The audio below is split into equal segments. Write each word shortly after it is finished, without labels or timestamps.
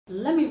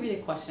Let me read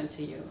a question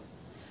to you.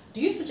 Do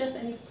you suggest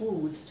any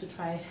foods to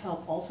try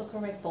help also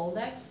correct bowel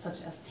legs,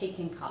 such as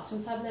taking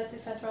calcium tablets,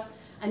 etc.?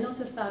 I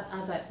noticed that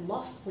as I've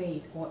lost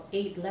weight or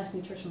ate less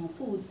nutritional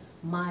foods,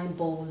 my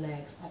bowel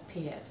legs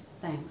appeared.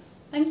 Thanks.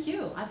 Thank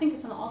you. I think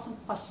it's an awesome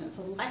question.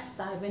 So let's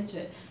dive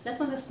into it.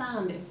 Let's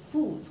understand if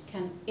foods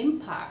can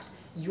impact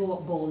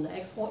your bowel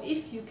legs, or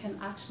if you can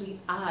actually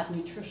add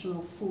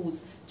nutritional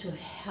foods to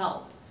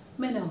help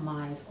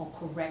minimize or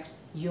correct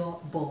your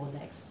bowel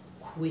legs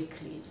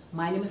quickly.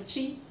 My name is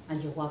Chi,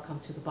 and you're welcome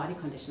to the Body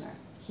Conditioner.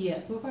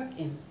 Here we work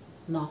in,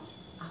 not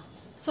out.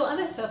 So are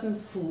there certain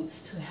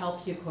foods to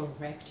help you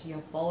correct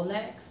your bowel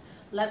legs?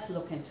 Let's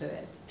look into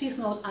it. Please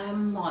note, I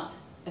am not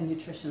a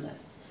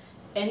nutritionist.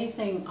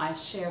 Anything I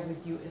share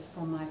with you is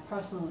from my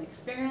personal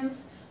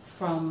experience,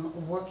 from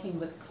working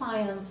with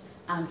clients,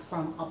 and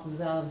from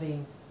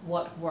observing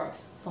what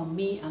works for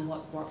me and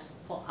what works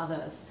for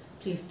others.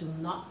 Please do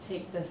not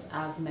take this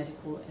as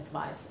medical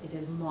advice. It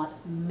is not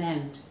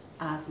meant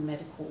as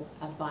medical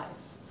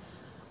advice.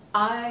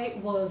 I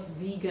was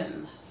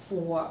vegan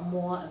for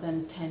more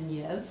than 10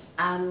 years,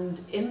 and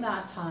in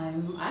that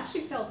time I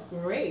actually felt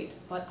great,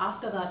 but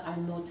after that I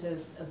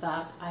noticed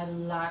that I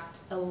lacked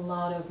a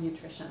lot of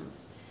nutrition.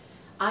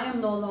 I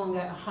am no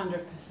longer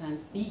 100%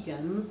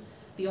 vegan.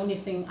 The only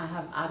thing I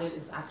have added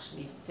is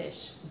actually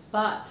fish,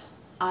 but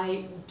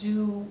I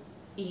do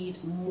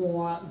eat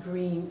more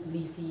green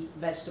leafy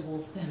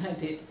vegetables than I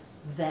did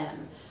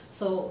then.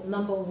 So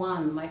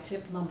my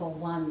tip number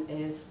one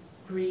is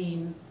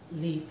green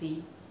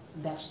leafy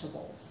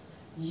vegetables.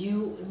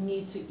 You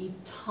need to eat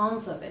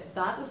tons of it.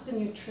 That is the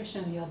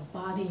nutrition your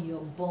body,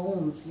 your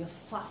bones, your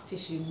soft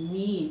tissue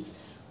needs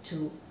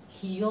to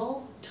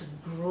heal, to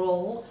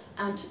grow,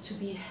 and to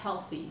be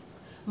healthy.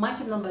 My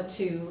tip number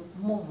two,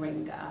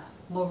 moringa.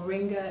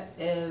 Moringa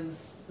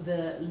is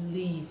the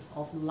leaf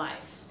of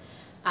life,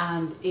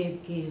 and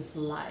it gives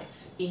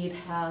life. It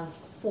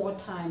has 4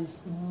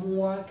 times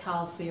more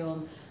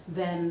calcium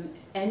than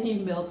any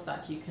milk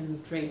that you can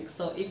drink.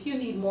 So if you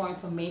need more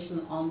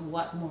information on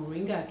what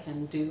moringa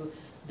can do,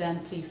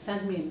 then please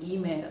send me an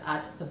email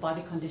at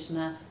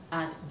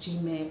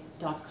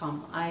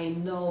thebodyconditioner@gmail.com. I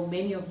know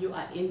many of you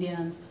are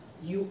Indians.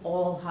 You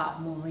all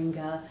have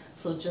moringa,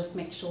 so just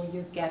make sure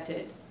you get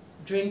it.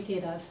 Drink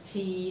it as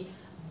tea,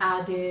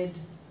 add it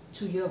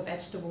to your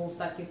vegetables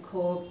that you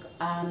cook,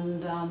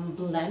 and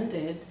blend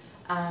it,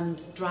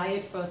 and dry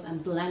it first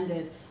and blend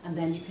it, and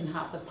then you can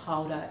have the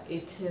powder.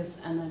 It is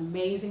an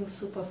amazing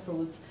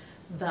superfood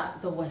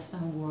that the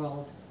Western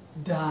world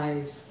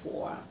dies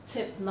for.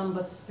 Tip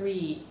number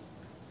 3,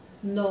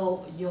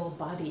 know your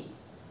body.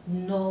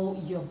 Know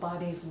your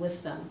body's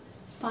wisdom.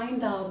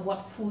 Find out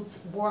what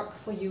foods work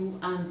for you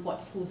and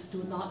what foods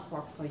do not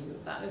work for you.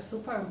 That is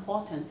super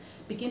important.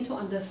 Begin to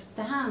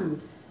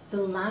understand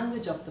the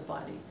language of the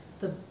body,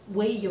 the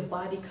way your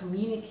body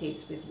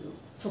communicates with you.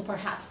 So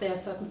perhaps there are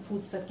certain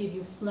foods that give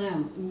you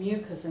phlegm,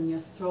 mucus in your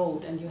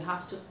throat, and you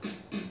have to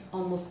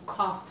almost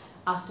cough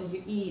after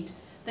you eat.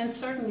 Then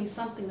certainly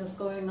something is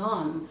going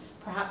on.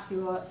 Perhaps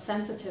you are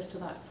sensitive to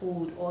that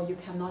food, or you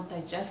cannot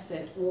digest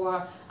it,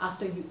 or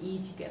after you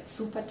eat you get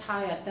super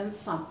tired. Then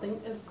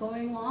something is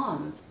going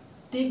on.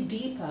 Dig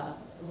deeper.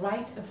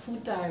 Write a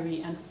food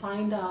diary and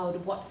find out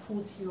what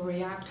foods you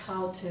react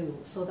how to,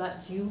 so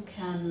that you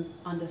can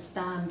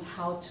understand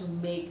how to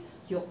make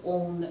your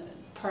own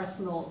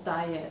personal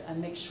diet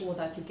and make sure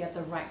that you get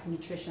the right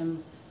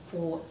nutrition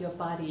for your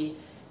body.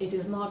 It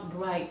is not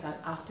right that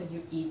after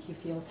you eat you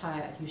feel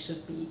tired. You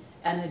should be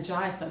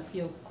energized and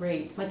feel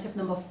great. My tip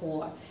number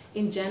 4,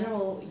 in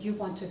general, you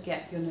want to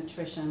get your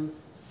nutrition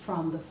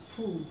from the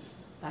foods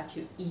that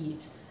you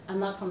eat and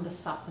not from the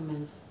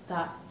supplements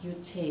that you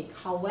take.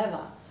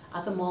 However,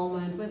 at the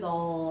moment, with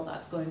all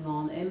that's going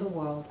on in the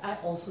world, I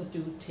also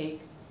do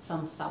take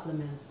some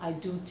supplements. I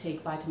do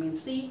take vitamin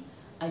C,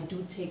 I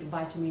do take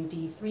vitamin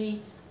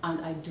D3,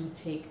 and I do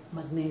take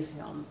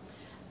magnesium.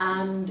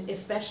 And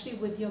especially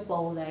with your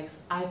bowel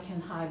legs, I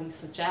can highly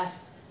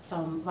suggest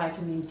some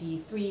vitamin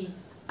D3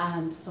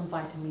 and some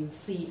vitamin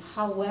C.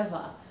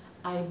 However,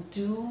 I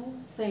do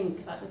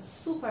think that it's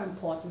super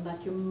important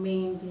that you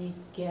mainly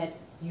get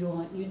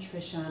your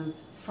nutrition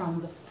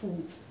from the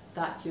foods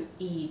that you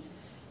eat.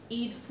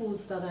 Eat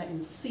foods that are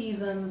in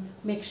season.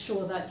 Make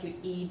sure that you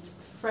eat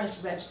fresh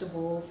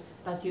vegetables,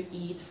 that you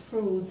eat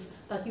fruits,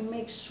 that you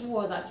make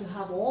sure that you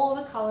have all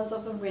the colors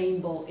of the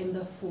rainbow in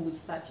the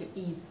foods that you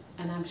eat.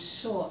 And I'm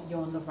sure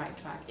you're on the right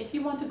track. If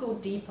you want to go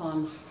deep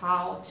on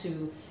how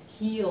to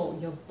heal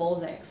your bowel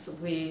legs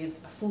with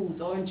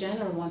foods, or in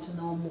general want to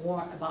know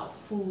more about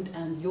food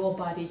and your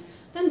body,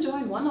 then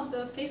join one of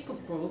the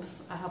Facebook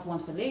groups. I have one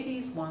for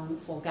ladies, one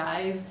for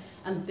guys,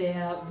 and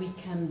there we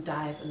can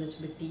dive a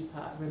little bit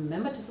deeper.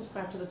 Remember to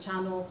subscribe to the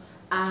channel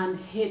and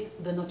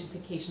hit the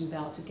notification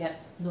bell to get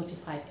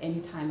notified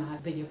anytime I have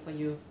a video for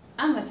you.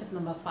 And my tip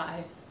number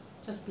 5,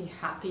 just be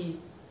happy,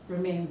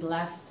 remain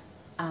blessed,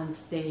 and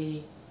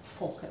stay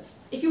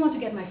focused. If you want to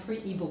get my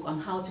free ebook on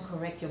how to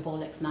correct your bowel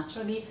legs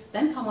naturally,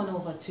 then come on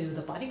over to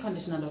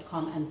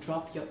thebodyconditioner.com and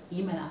drop your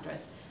email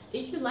address.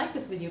 If you like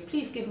this video,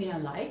 please give me a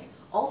like,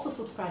 Also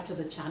subscribe to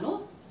the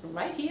channel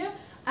right here,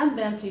 and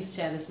then please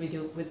share this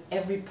video with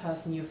every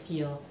person you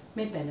feel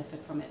may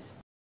benefit from it.